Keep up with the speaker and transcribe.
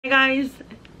Hey guys,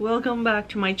 welcome back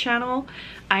to my channel.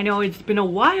 I know it's been a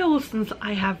while since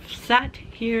I have sat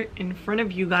here in front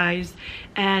of you guys,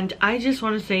 and I just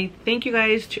want to say thank you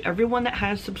guys to everyone that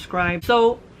has subscribed.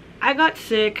 So I got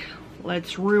sick.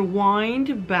 Let's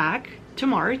rewind back to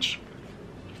March.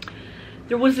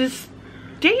 There was this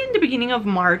day in the beginning of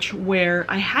March where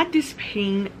I had this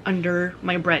pain under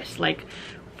my breast, like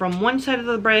from one side of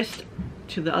the breast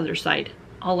to the other side,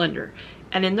 all under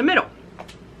and in the middle.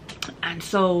 And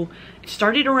so it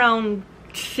started around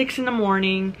 6 in the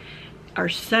morning or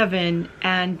 7,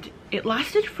 and it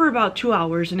lasted for about 2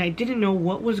 hours, and I didn't know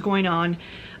what was going on.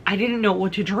 I didn't know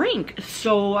what to drink.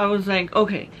 So I was like,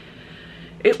 okay,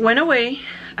 it went away.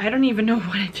 I don't even know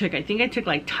what I took. I think I took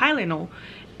like Tylenol,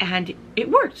 and it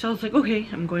worked. So I was like, okay,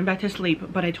 I'm going back to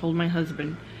sleep. But I told my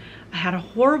husband I had a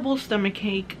horrible stomach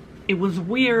ache. It was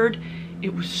weird.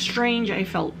 It was strange. I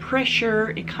felt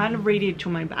pressure. It kind of radiated to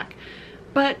my back.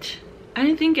 But I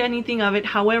didn't think anything of it.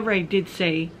 However, I did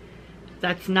say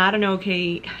that's not an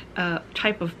okay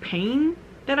type of pain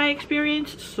that I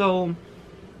experienced. So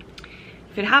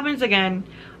if it happens again,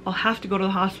 I'll have to go to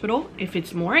the hospital if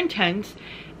it's more intense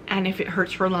and if it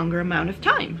hurts for a longer amount of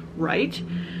time, right?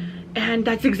 And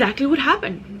that's exactly what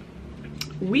happened.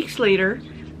 Weeks later,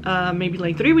 maybe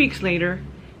like 3 weeks later,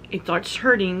 it starts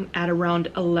hurting at around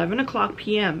 11 o'clock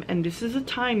p.m. And this is the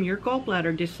time your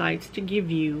gallbladder decides to give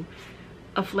you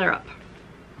a flare-up.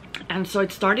 And so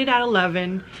it started at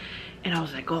 11, and I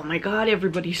was like, oh my god,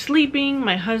 everybody's sleeping,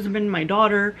 my husband, my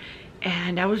daughter,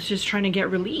 and I was just trying to get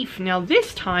relief. Now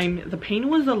this time the pain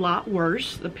was a lot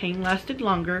worse. The pain lasted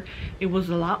longer. It was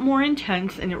a lot more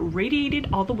intense, and it radiated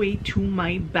all the way to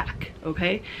my back.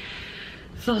 Okay,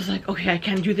 so I was like, okay, I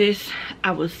can't do this.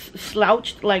 I was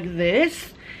slouched like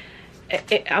this.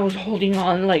 I was holding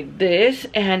on like this,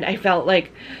 and I felt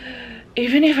like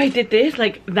even if I did this,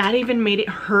 like that even made it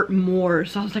hurt more.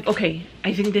 So I was like, okay,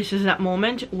 I think this is that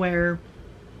moment where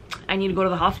I need to go to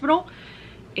the hospital.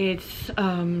 It's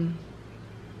 1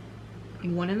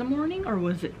 in the morning, or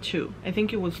was it 2? I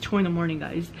think it was 2 in the morning,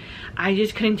 guys. I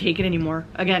just couldn't take it anymore.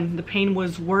 Again, the pain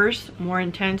was worse, more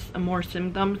intense, and more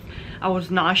symptoms. I was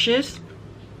nauseous,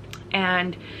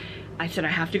 and I said I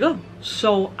have to go.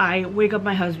 So I wake up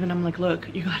my husband. I'm like, look,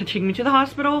 you gotta take me to the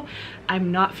hospital.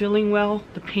 I'm not feeling well.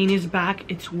 The pain is back.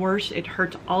 It's worse. It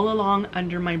hurts all along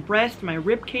under my breast, my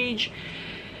rib cage.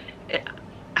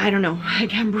 I don't know. I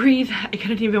can't breathe. I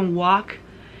couldn't even walk.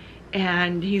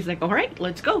 And he's like, all right,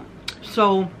 let's go.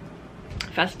 So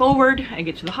fast forward, I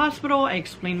get to the hospital. I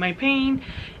explain my pain,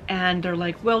 and they're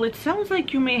like, well, it sounds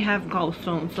like you may have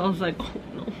gallstones. So I was like, oh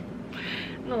no.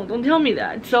 No, don't tell me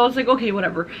that. So I was like, okay,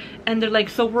 whatever. And they're like,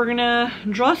 so we're gonna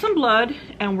draw some blood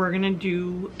and we're gonna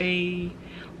do a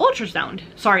ultrasound.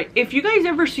 Sorry, if you guys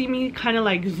ever see me kind of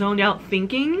like zoned out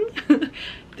thinking,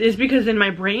 it's because in my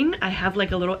brain I have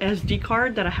like a little SD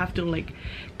card that I have to like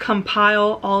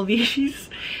compile all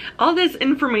this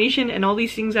information and all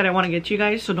these things that I want to get to you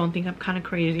guys, so don't think I'm kind of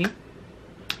crazy.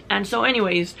 And so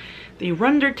anyways, they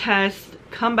run their tests,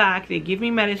 come back, they give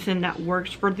me medicine that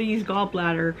works for these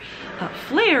gallbladder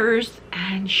flares,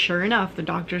 and sure enough, the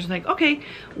doctor's like, okay,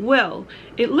 well,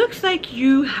 it looks like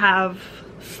you have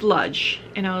sludge.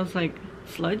 And I was like,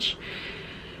 sludge?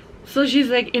 So she's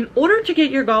like, in order to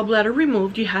get your gallbladder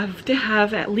removed, you have to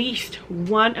have at least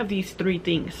one of these 3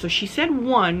 things. So she said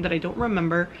one that I don't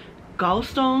remember: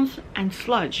 gallstones and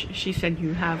sludge. She said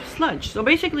you have sludge. So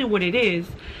basically what it is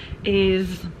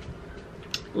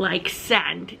like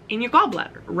sand in your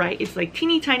gallbladder, right? It's like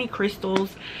teeny tiny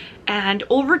crystals, and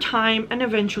over time and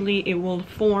eventually it will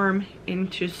form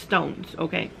into stones.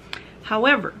 Okay,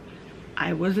 however,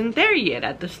 I wasn't there yet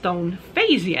at the stone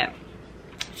phase yet.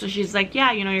 So she's like,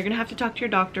 yeah, you know, you're gonna have to talk to your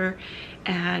doctor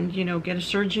and, you know, get a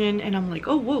surgeon. And I'm like,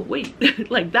 oh whoa, wait,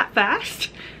 like that fast?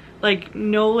 Like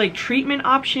no like treatment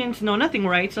options, no nothing,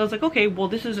 right? So I was like, okay, well,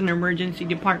 this is an emergency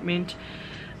department.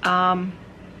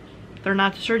 They're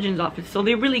not the surgeon's office, so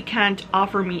they really can't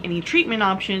offer me any treatment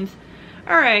options.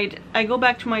 All right, I go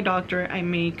back to my doctor. I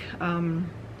make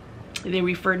they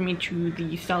referred me to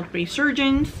the South Bay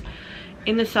surgeons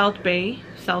in the South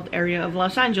area of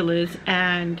Los Angeles,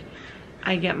 and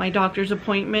I get my doctor's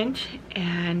appointment,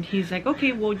 and he's like,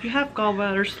 okay, well, you have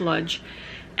gallbladder sludge.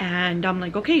 And I'm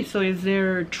like, okay, so is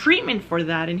there treatment for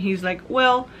that? And he's like,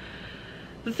 well,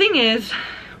 the thing is,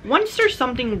 once there's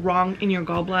something wrong in your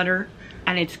gallbladder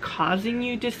and it's causing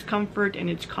you discomfort and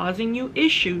it's causing you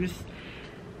issues,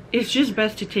 it's just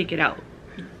best to take it out.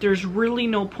 There's really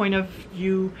no point of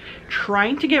you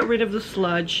trying to get rid of the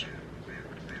sludge.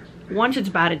 Once it's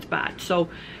bad, it's bad. So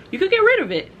you could get rid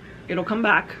of it. It'll come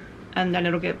back, and then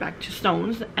it'll get back to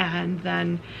stones, and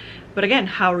then, but again,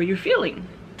 how are you feeling?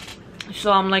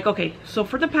 So I'm like, okay, so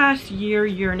for the past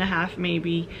year and a half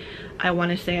maybe, I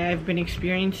want to say I've been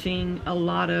experiencing a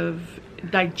lot of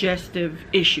digestive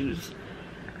issues.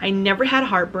 I never had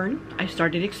heartburn. I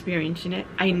started experiencing it.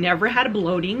 I never had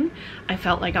bloating. I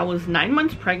felt like I was 9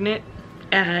 months pregnant,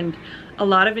 and a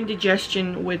lot of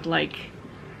indigestion with like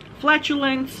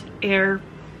flatulence, air,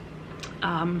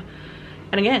 and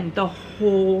again, the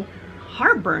whole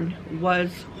heartburn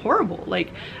was horrible.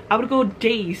 Like, I would go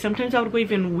days, sometimes I would go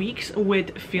even weeks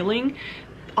with feeling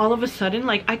all of a sudden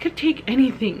like I could take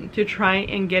anything to try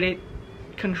and get it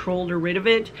controlled or rid of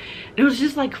it. It was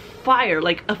just like fire,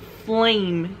 like a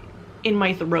flame in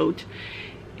my throat.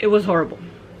 It was horrible.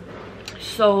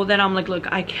 So then I'm like, look,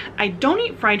 I don't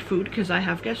eat fried food because I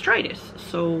have gastritis.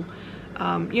 So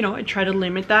you know, I try to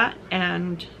limit that,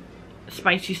 and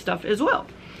spicy stuff as well.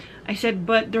 I said,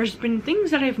 but there's been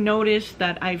things that I've noticed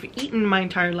that I've eaten my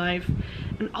entire life,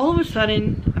 and all of a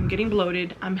sudden I'm getting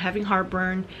bloated, I'm having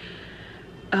heartburn,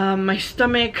 my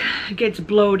stomach gets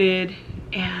bloated,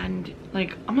 and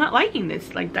like I'm not liking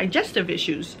this, like digestive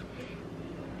issues.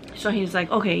 So he's like,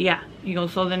 okay, yeah. He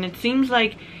goes, so then it seems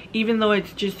like even though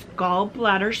it's just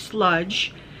gallbladder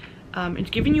sludge, it's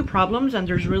giving you problems, and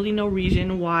there's really no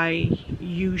reason why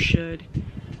you should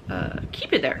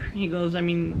keep it there. He goes, I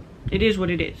mean, it is what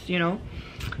it is, you know.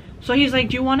 So he's like,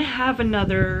 do you want to have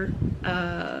another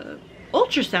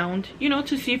ultrasound, you know,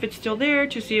 to see if it's still there,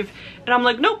 to see if, and I'm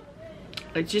like, nope,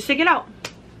 let's just take it out.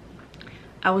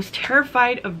 I was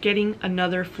terrified of getting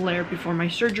another flare before my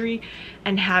surgery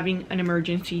and having an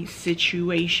emergency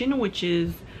situation, which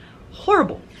is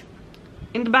horrible.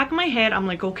 In the back of my head, I'm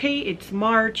like, okay, it's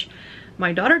March.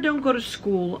 My daughter don't go to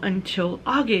school until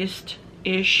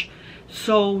August-ish.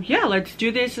 So yeah, let's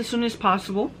do this as soon as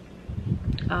possible.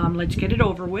 Let's get it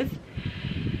over with.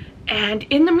 And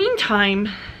in the meantime,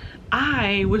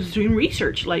 I was doing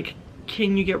research, like,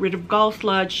 can you get rid of gall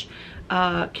sludge?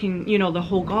 Can, you know, the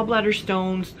whole gallbladder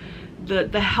stones,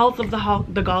 the health of the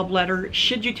gallbladder,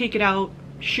 should you take it out,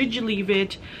 should you leave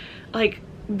it? Like,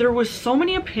 there was so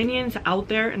many opinions out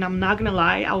there, and I'm not gonna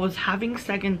lie, I was having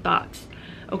second thoughts,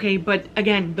 okay? But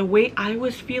again, the way I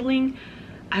was feeling,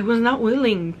 I was not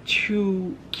willing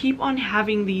to keep on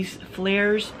having these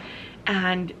flares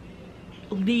and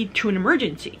lead to an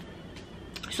emergency.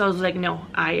 So I was like, no,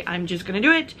 I'm just gonna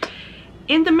do it.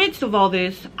 In the midst of all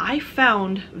this, I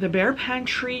found the Bear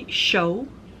Pantry Show.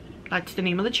 That's the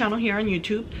name of the channel here on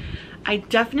YouTube. I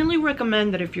definitely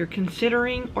recommend that if you're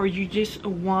considering, or you just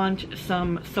want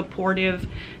some supportive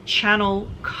channel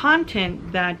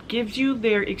content that gives you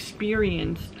their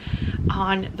experience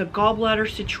on the gallbladder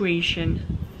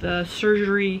situation, the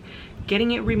surgery,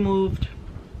 getting it removed,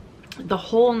 the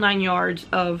whole 9 yards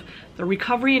of the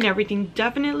recovery and everything,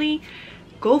 definitely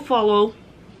go follow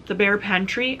the Bear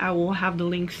Pantry. I will have the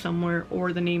link somewhere,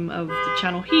 or the name of the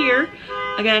channel here.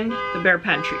 Again, the Bear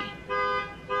Pantry.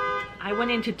 I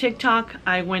went into TikTok,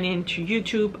 I went into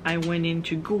YouTube, I went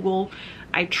into Google.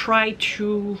 I try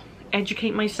to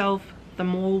educate myself the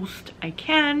most I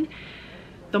can.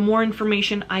 The more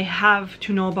information I have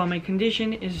to know about my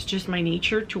condition is just my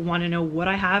nature to want to know what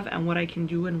I have and what I can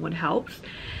do and what helps.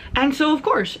 And so of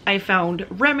course I found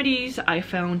remedies, I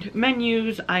found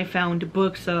menus, I found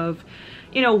books of,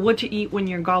 you know, what to eat when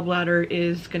your gallbladder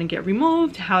is gonna get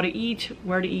removed, how to eat,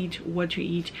 where to eat, what to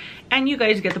eat, and you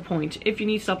guys get the point if you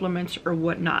need supplements or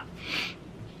whatnot.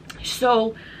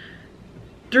 So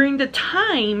during the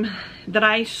time that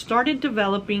I started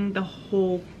developing the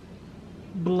whole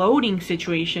bloating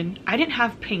situation, I didn't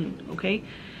have pain, okay?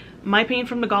 My pain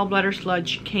from the gallbladder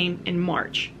sludge came in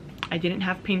March. I didn't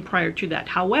have pain prior to that.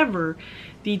 However,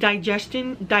 the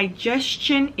digestion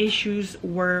issues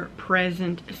were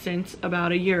present since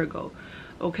about a year ago,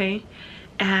 okay?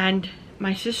 And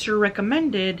my sister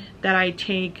recommended that I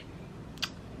take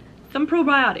some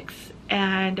probiotics,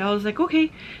 and I was like,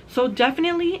 okay. So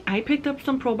definitely I picked up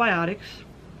some probiotics,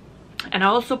 and I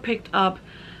also picked up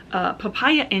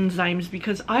papaya enzymes,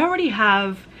 because I already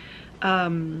have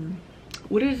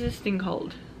what is this thing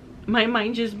called? My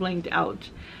mind just blanked out.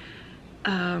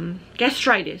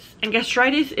 Gastritis, and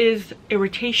gastritis is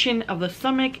irritation of the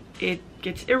stomach. It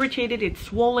gets irritated, it's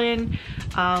swollen,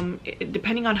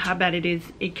 depending on how bad it is,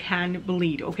 it can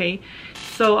bleed, okay?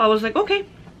 So I was like, okay,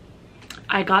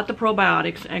 I got the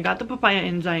probiotics, I got the papaya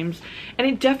enzymes, and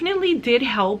it definitely did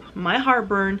help my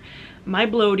heartburn, my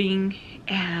bloating,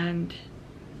 and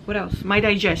what else, my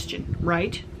digestion,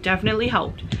 right? Definitely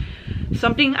helped.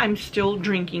 Something I'm still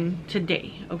drinking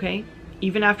today, okay?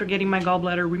 Even after getting my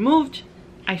gallbladder removed,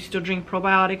 I still drink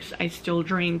probiotics, I still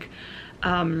drink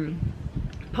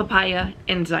papaya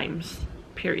enzymes,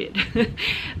 period.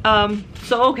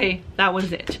 So okay, that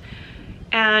was it.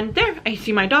 And there I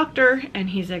see my doctor, and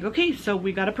he's like, okay, so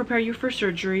we got to prepare you for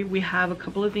surgery. We have a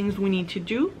couple of things we need to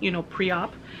do, you know,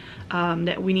 pre-op,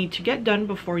 that we need to get done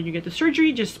before you get the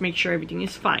surgery, just to make sure everything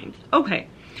is fine. Okay,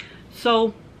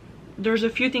 so there's a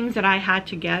few things that I had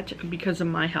to get because of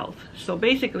my health. So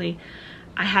basically,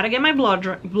 I had to get my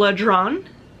blood drawn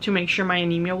to make sure my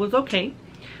anemia was okay,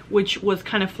 which was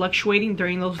kind of fluctuating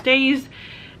during those days.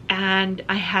 And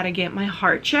I had to get my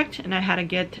heart checked, and I had to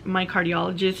get my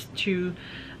cardiologist to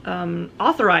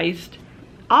authorize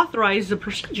the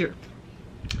procedure.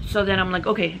 So then I'm like,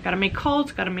 okay, gotta make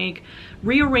calls, gotta make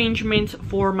rearrangements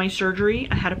for my surgery.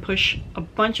 I had to push a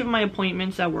bunch of my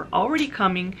appointments that were already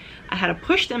coming. I had to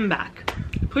push them back,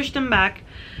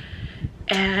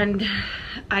 and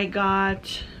I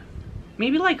got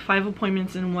maybe like 5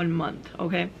 appointments in 1 month.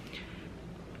 Okay,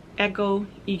 echo,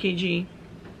 EKG.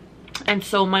 And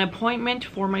so my appointment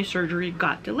for my surgery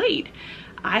got delayed.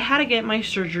 I had to get my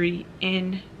surgery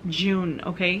in June,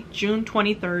 okay? June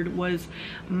 23rd was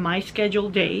my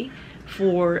scheduled day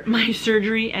for my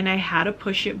surgery, and I had to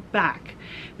push it back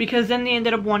because then they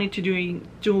ended up wanting to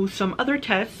do some other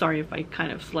tests. Sorry if I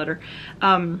kind of slutter.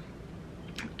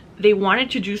 They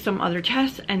wanted to do some other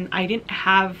tests, and I didn't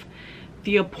have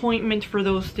the appointment for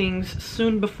those things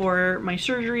soon before my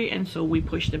surgery, and so we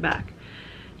pushed it back.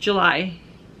 July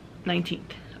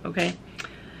 19th, okay?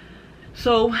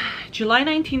 So July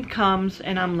 19th comes,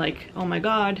 and I'm like, oh my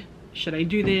god, should I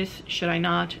do this? Should I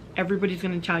not? Everybody's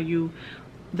gonna tell you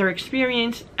their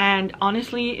experience, and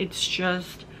honestly, it's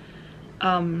just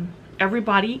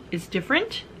everybody is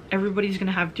different. Everybody's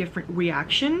gonna have different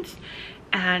reactions,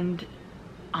 and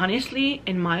honestly,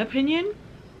 in my opinion,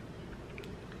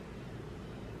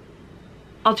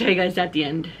 I'll tell you guys at the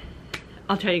end.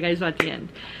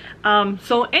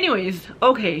 So anyways,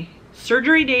 okay,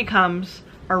 surgery day comes.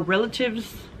 Our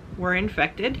relatives were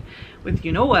infected with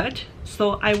you know what,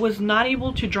 so I was not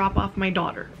able to drop off my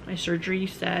daughter. My surgery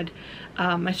center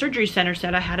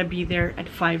said I had to be there at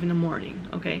 5 in the morning.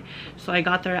 Okay, so I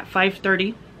got there at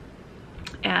 5:30,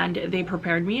 and they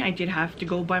prepared me. I did have to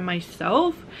go by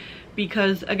myself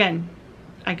because, again,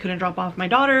 I couldn't drop off my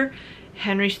daughter.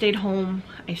 Henry stayed home.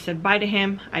 I said bye to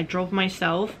him. I drove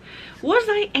myself. Was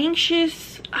I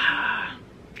anxious?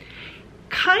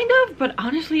 Kind of, but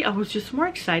honestly, I was just more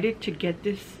excited to get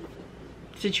this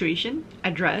situation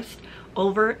addressed,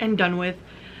 over and done with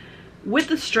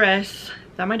the stress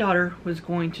that my daughter was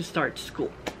going to start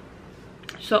school.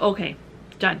 So, okay,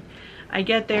 done. I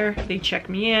get there, they check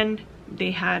me in.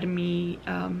 They had me,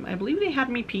 I believe they had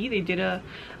me pee. They did a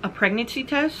pregnancy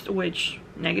test, which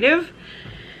negative.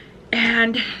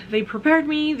 And they prepared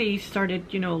me. They started,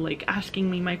 you know, like asking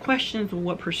me my questions,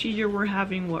 what procedure we're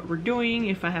having, what we're doing,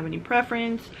 if I have any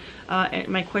preference, and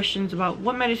my questions about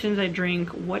what medicines I drink,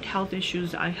 what health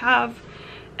issues I have,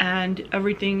 and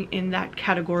everything in that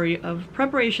category of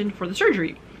preparation for the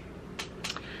surgery.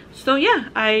 So yeah,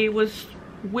 I was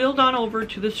wheeled on over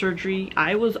to the surgery.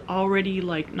 I was already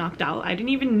like knocked out. I didn't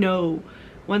even know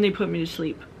when they put me to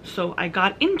sleep. So I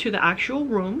got into the actual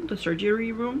room, the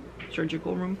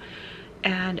surgical room,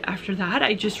 and after that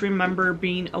I just remember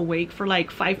being awake for like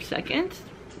 5 seconds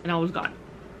and I was gone.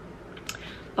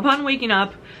 Upon waking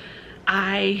up,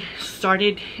 I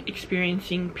started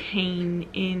experiencing pain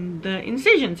in the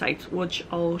incision sites, which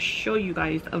I'll show you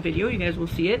guys a video. You guys will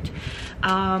see it.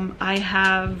 I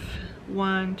have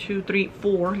 1, 2, 3,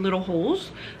 4 little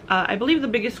holes. I believe the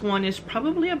biggest one is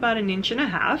probably about 1.5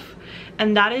 inches,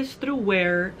 and that is through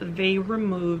where they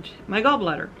removed my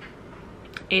gallbladder.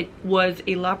 It was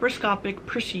a laparoscopic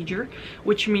procedure,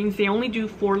 which means they only do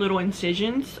 4 little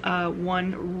incisions,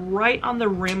 one right on the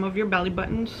rim of your belly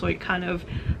button, so it kind of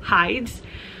hides,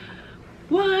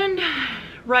 one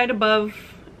right above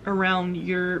around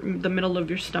the middle of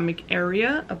your stomach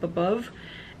area up above,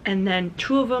 and then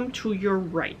 2 of them to your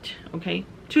right. Okay,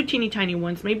 2 teeny tiny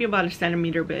ones, maybe about 1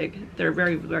 centimeter big. They're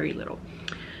very, very little.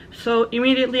 So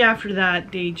immediately after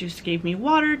that, they just gave me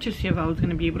water to see if I was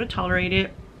going to be able to tolerate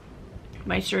it.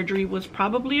 My surgery was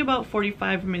probably about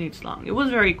 45 minutes long. It was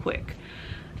very quick.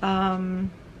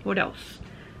 What else?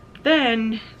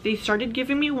 Then they started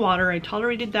giving me water. I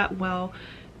tolerated that well.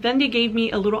 Then they gave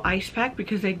me a little ice pack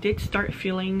because I did start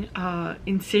feeling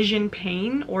incision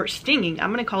pain, or stinging. I'm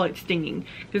gonna call it stinging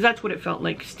because that's what it felt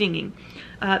like, stinging.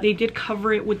 They did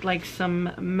cover it with like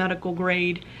some medical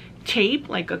grade tape,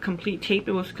 like a complete tape.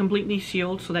 It was completely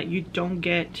sealed so that you don't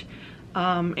get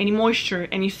any moisture,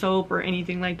 any soap or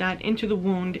anything like that into the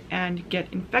wound and get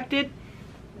infected.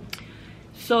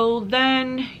 So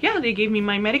then, yeah, they gave me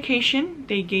my medication.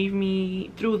 They gave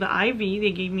me, through the IV,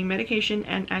 they gave me medication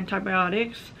and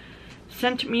antibiotics.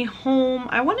 Sent me home,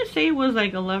 I want to say it was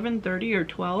like 11:30 or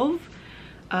 12.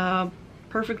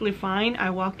 perfectly fine. I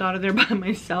walked out of there by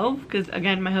myself because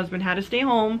again my husband had to stay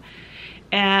home.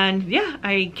 And yeah,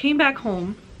 I came back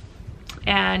home,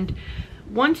 and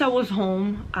once I was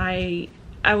home, I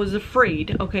was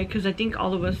afraid, okay, because I think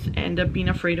all of us end up being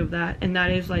afraid of that, and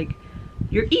that is like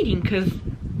you're eating, because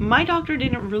my doctor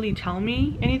didn't really tell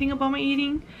me anything about my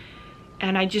eating,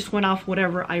 and I just went off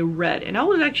whatever I read, and I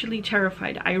was actually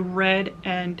terrified. I read,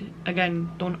 and again,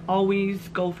 don't always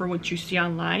go for what you see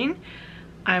online.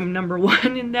 I'm number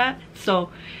one in that.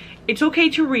 So it's okay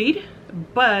to read,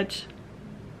 but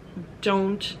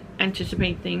don't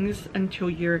anticipate things until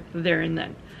you're there and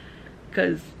then,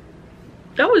 because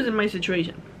that wasn't my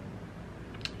situation.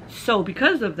 So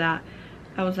because of that,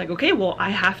 I was like, okay, well,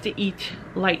 I have to eat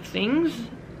light things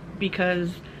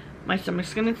because my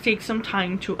stomach's gonna take some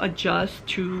time to adjust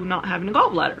to not having a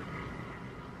gallbladder.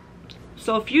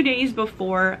 So a few days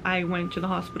before I went to the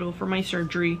hospital for my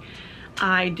surgery,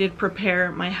 I did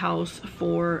prepare my house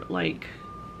for like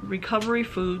recovery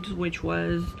foods, which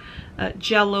was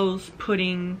jellos,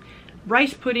 pudding,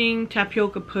 rice pudding,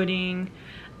 tapioca pudding,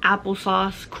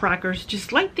 applesauce, crackers,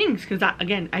 just light things, because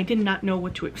again, I did not know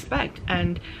what to expect.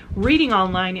 And reading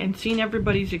online and seeing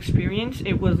everybody's experience,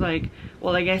 it was like,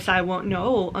 well, I guess I won't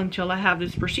know until I have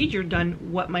this procedure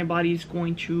done what my body's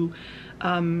going to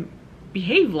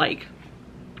behave like.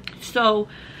 So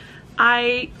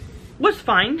I was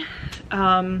fine.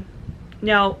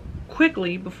 Now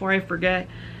quickly, before I forget,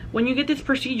 when you get this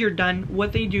procedure done,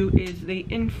 what they do is they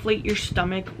inflate your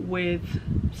stomach with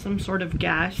some sort of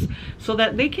gas so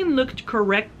that they can look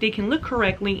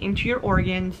correctly into your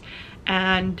organs,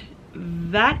 and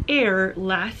that air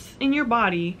lasts in your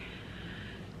body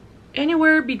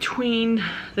anywhere between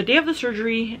the day of the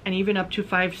surgery and even up to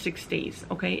 5-6 days.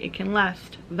 Okay, it can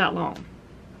last that long.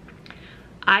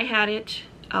 I had it.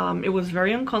 It was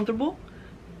very uncomfortable,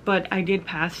 but I did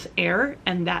pass air,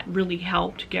 and that really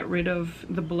helped get rid of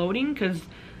the bloating, because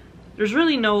there's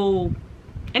really no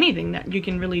anything that you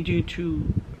can really do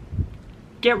to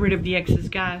get rid of the excess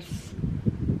gas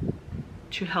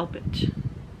to help it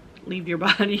leave your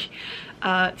body.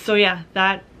 So yeah,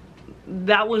 that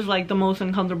was like the most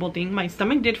uncomfortable thing. My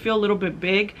stomach did feel a little bit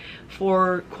big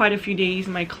for quite a few days.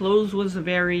 My clothes was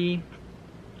very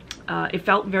it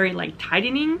felt very like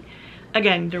tightening.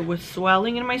 Again, there was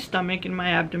swelling in my stomach, in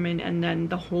my abdomen, and then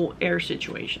the whole air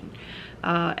situation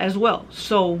as well.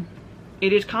 So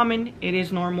it is common, it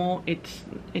is normal, it's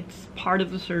part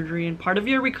of the surgery and part of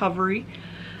your recovery.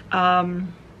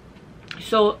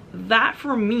 So that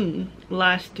for me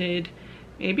lasted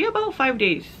maybe about 5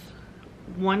 days.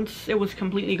 Once it was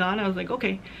completely gone, I was like,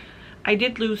 okay. I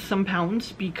did lose some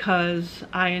pounds because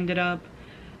I ended up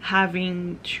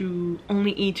having to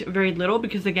only eat very little,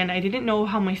 because again, I didn't know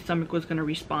how my stomach was going to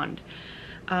respond.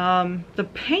 The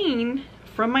pain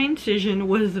from my incision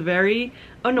was very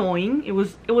annoying. It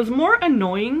was more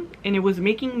annoying, and it was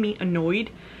making me annoyed,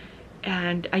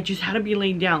 and I just had to be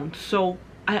laid down. So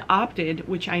I opted,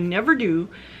 which I never do,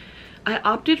 I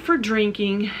opted for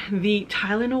drinking the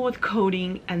Tylenol with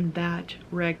codeine, and that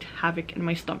wreaked havoc in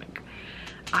my stomach.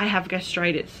 I have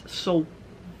gastritis, so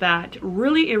that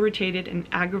really irritated and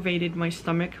aggravated my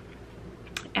stomach,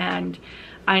 and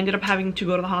I ended up having to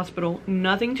go to the hospital.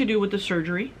 Nothing to do with the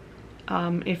surgery.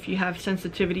 If you have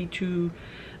sensitivity to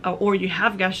or you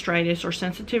have gastritis or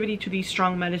sensitivity to these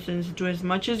strong medicines, do as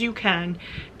much as you can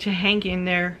to hang in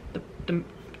there.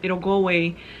 It'll go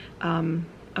away.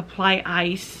 Apply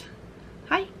ice.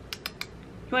 Hi, you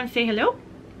want to say hello?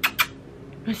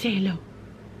 You want to say hello?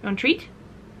 You want a treat?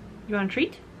 You want a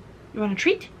treat? You want a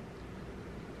treat?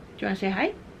 Do you want to say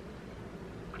hi?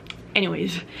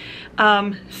 Anyways,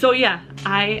 so yeah,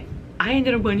 I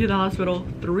ended up going to the hospital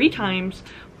 3 times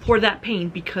for that pain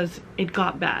because it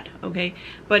got bad, okay?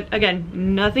 But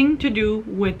again, nothing to do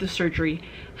with the surgery.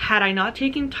 Had I not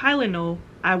taken Tylenol,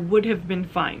 I would have been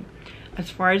fine. As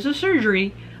far as the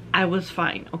surgery, I was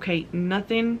fine, okay?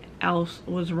 Nothing else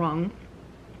was wrong.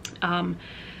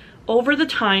 Over the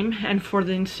time and for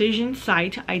the incision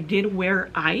site, I did wear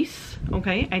ice,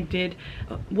 okay? I did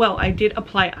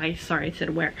apply ice. Sorry, I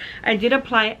said wear. I did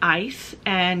apply ice,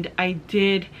 and I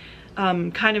did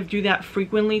kind of do that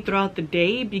frequently throughout the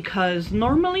day, because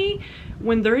normally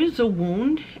when there is a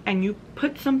wound and you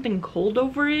put something cold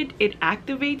over it, it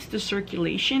activates the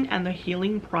circulation and the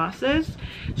healing process,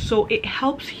 so it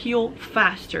helps heal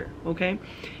faster, okay?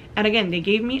 And again, they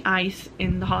gave me ice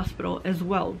in the hospital as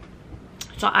well.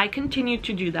 So I continued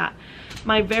to do that.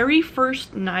 My very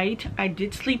first night, I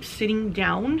did sleep sitting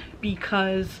down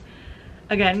because,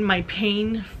 again, my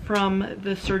pain from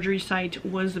the surgery site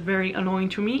was very annoying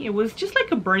to me. It was just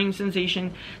like a burning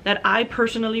sensation that I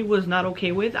personally was not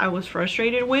okay with. I was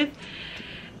frustrated with.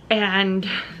 and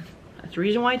that's the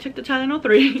reason why I took the Tylenol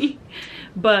 3.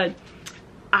 But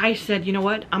I said, you know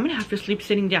what, I'm gonna have to sleep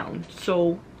sitting down.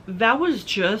 So that was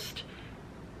just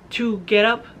to get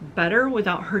up better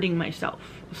without hurting myself.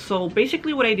 So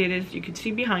basically what I did is, you can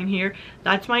see behind here,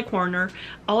 that's my corner.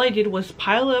 All I did was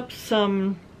pile up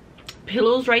some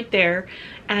pillows right there,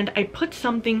 and I put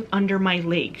something under my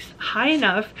legs high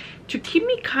enough to keep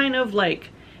me kind of like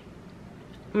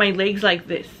my legs like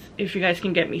this, if you guys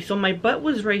can get me. So my butt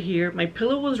was right here, my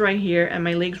pillow was right here, and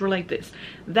my legs were like this.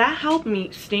 That helped me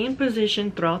stay in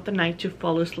position throughout the night to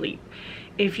fall asleep.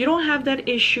 If you don't have that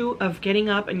issue of getting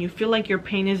up and you feel like your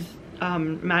pain is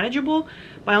manageable,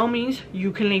 by all means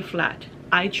you can lay flat.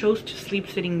 I chose to sleep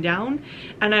sitting down,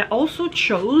 and I also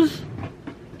chose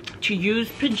to use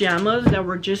pajamas that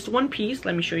were just one piece.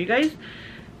 Let me show you guys.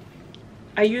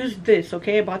 I used this,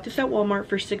 okay? I bought this at Walmart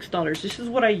for $6. This is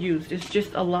what I used. It's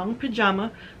just a long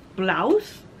pajama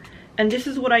blouse, and this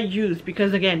is what I used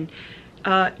because, again,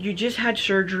 you just had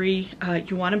surgery.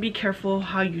 You want to be careful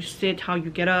how you sit, how you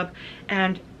get up,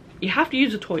 and you have to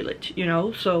use the toilet, you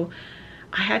know? So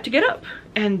I had to get up,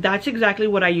 and that's exactly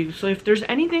what I use. So if there's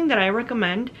anything that I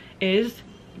recommend, is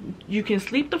you can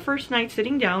sleep the first night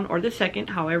sitting down, or the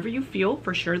second, however you feel.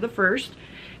 For sure the first.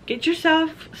 Get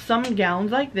yourself some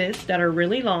gowns like this that are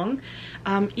really long,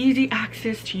 easy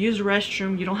access to use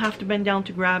restroom. You don't have to bend down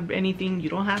to grab anything. You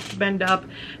don't have to bend up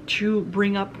to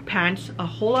bring up pants. A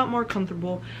whole lot more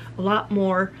comfortable, a lot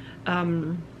more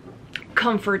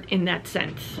comfort in that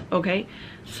sense, okay?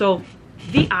 So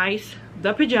the ice,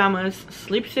 the pajamas,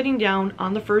 sleep sitting down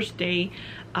on the first day.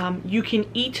 You can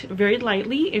eat very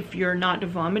lightly if you're not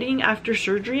vomiting after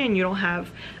surgery and you don't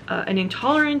have an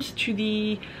intolerance to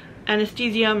the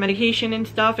anesthesia medication and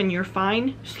stuff, and you're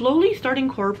fine. Slowly start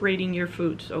incorporating your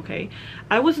foods, okay?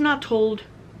 I was not told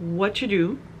what to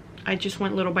do. I just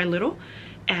went little by little,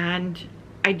 and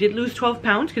I did lose 12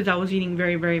 pounds because I was eating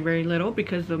very, very, very little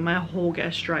because of my whole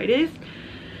gastritis.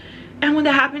 And when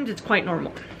that happens, it's quite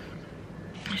normal.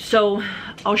 So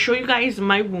I'll show you guys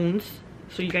my wounds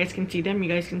so you guys can see them. You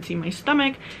guys can see my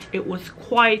stomach. It was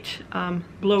quite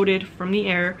bloated from the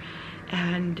air,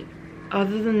 and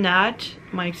other than that,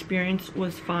 my experience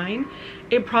was fine.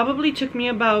 It probably took me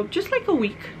about just like a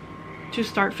week to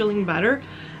start feeling better.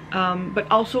 But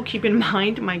also keep in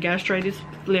mind, my gastritis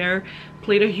flare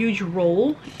played a huge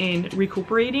role in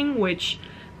recuperating, which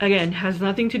again has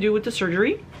nothing to do with the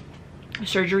surgery.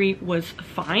 Surgery was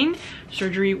fine.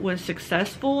 Surgery was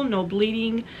successful. No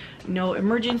bleeding, no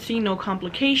emergency, no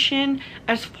complication.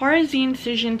 As far as the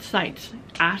incision sites,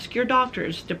 ask your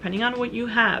doctors, depending on what you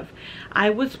have. I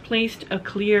was placed a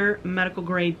clear medical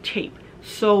grade tape.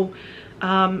 So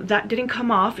that didn't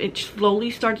come off. It slowly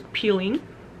started peeling.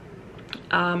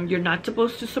 You're not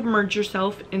supposed to submerge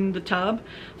yourself in the tub.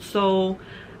 So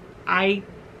I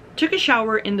took a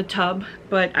shower in the tub,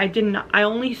 but I didn't. I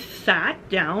only sat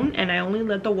down and I only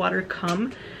let the water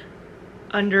come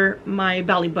under my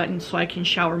belly button so I can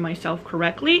shower myself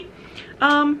correctly.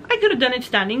 I could have done it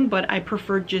standing, but I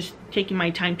preferred just taking my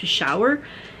time to shower,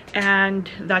 and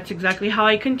that's exactly how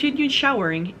I continued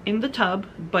showering, in the tub,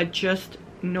 but just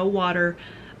no water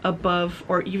above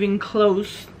or even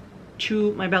close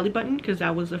to my belly button because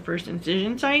that was the first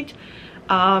incision site.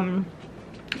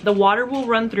 The water will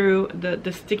run through,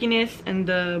 the stickiness and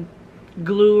the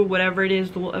glue, whatever it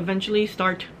is, will eventually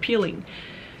start peeling.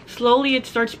 Slowly it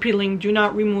starts peeling. Do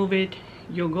not remove it.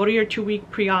 You'll go to your 2-week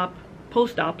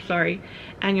post-op, sorry,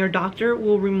 and your doctor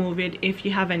will remove it if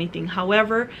you have anything.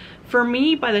 However, for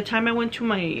me, by the time I went to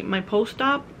my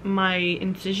post-op, my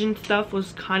incision stuff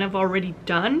was kind of already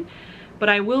done. But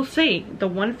I will say, the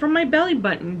one from my belly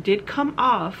button did come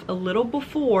off a little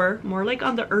before, more like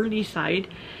on the early side,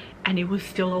 and it was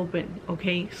still open,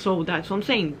 okay? So that's what I'm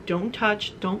saying. Don't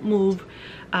touch, don't move,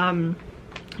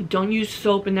 don't use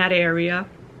soap in that area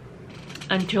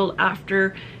until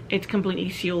after it's completely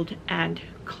sealed and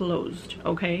closed,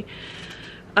 okay?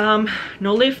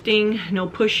 No lifting, no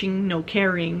pushing, no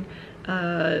carrying.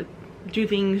 Do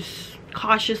things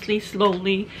cautiously,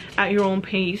 slowly, at your own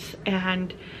pace.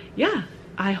 And yeah,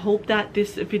 I hope that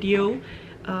this video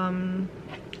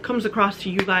comes across to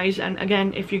you guys. And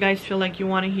again, if you guys feel like you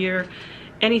want to hear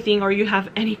anything or you have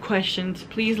any questions,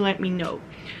 please let me know.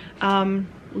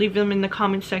 Leave them in the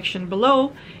comment section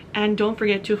below, and don't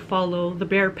forget to follow the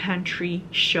Bear Pantry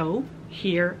show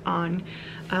here on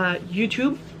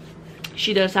YouTube.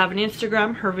 She does have an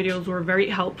Instagram. Her videos were very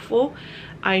helpful.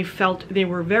 I felt they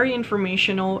were very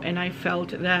informational, and I felt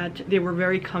that they were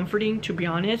very comforting, to be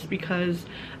honest, because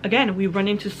again, we run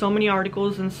into so many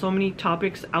articles and so many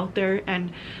topics out there,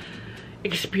 and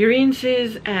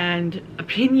experiences and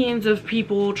opinions of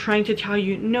people trying to tell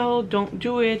you, no, don't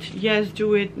do it, yes,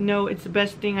 do it, no, it's the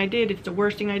best thing I did, it's the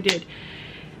worst thing I did.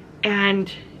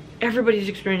 And everybody's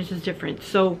experience is different,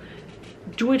 so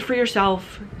do it for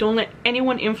yourself. Don't let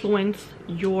anyone influence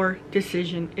your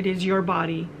decision. It is your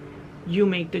body. You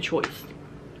make the choice.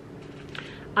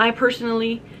 I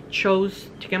personally chose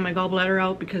to get my gallbladder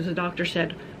out because the doctor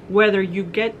said whether you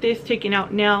get this taken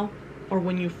out now or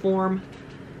when you form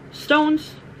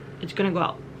stones, it's gonna go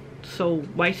out. So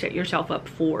why set yourself up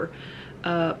for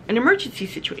an emergency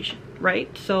situation,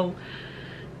 right? So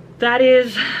that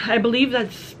is, I believe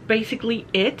that's basically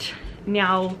it.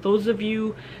 Now, those of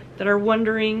you that are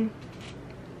wondering,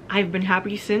 I've been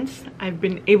happy since. I've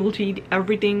been able to eat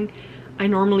everything I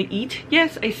normally eat.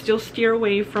 Yes, I still steer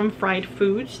away from fried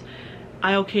foods.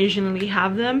 I occasionally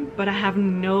have them, but I have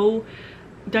no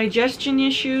digestion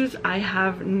issues. I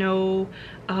have no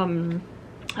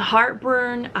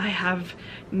heartburn. I have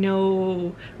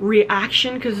no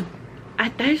reaction, because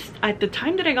at the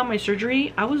time that I got my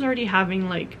surgery, I was already having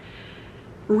like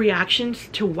reactions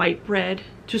to white bread,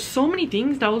 to so many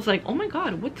things that I was like, oh my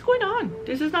god, what's going on?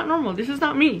 This is not normal. This is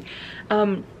not me.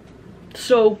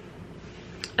 So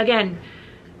again,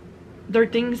 there are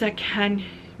things that can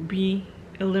be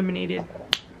eliminated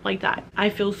like that. I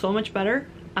feel so much better.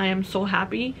 I am so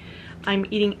happy. I'm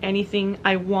eating anything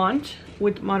I want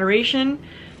with moderation.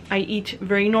 I eat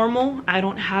very normal. I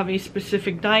don't have a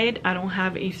specific diet. I don't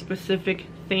have a specific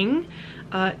thing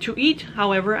to eat.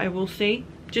 However, I will say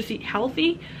just eat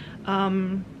healthy.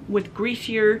 With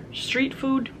greasier street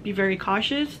food, be very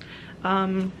cautious.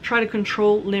 Try to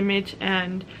control, limit,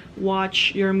 and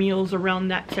watch your meals around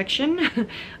that section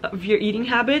of your eating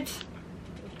habits.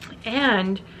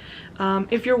 And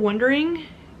if you're wondering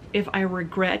if I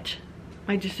regret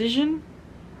my decision,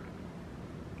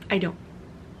 I don't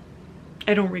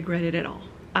regret it at all.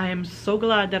 I am so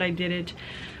glad that I did it.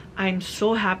 I'm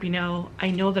so happy now.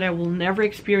 I know that I will never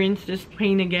experience this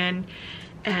pain again.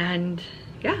 And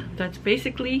yeah, that's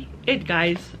basically it,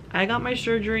 guys. I got my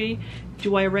surgery.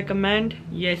 Do I recommend?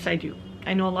 Yes, I do.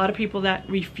 I know a lot of people that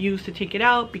refuse to take it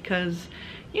out because,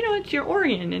 you know, it's your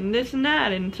organ and this and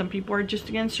that, and some people are just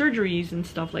against surgeries and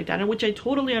stuff like that, and which I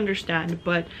totally understand.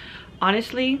 But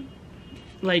honestly,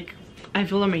 like, I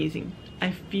feel amazing.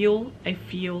 I feel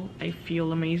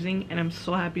amazing, and I'm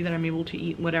so happy that I'm able to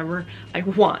eat whatever I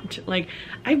want. Like,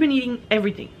 I've been eating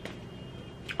everything.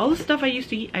 All the stuff I used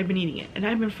to eat, I've been eating it, and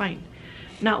I've been fine.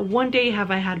 Not one day have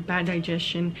I had bad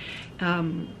digestion,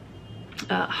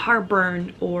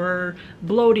 heartburn, or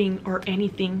bloating, or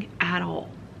anything at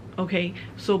all. Okay,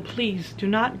 so please do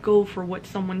not go for what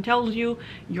someone tells you.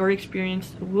 Your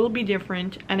experience will be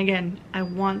different. And again, I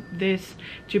want this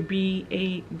to be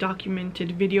a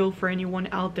documented video for anyone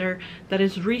out there that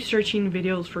is researching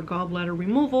videos for gallbladder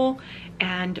removal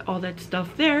and all that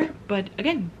stuff there. But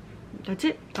again, that's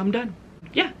it. I'm done.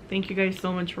 Yeah, thank you guys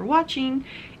so much for watching.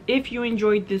 If you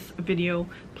enjoyed this video,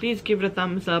 please give it a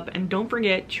thumbs up, and don't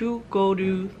forget to go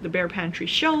to the Bear Pantry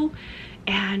show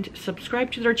and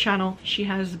subscribe to their channel. She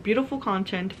has beautiful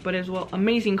content, but as well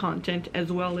amazing content,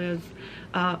 as well as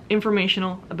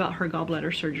informational about her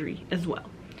gallbladder surgery as well.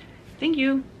 Thank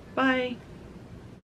you. Bye.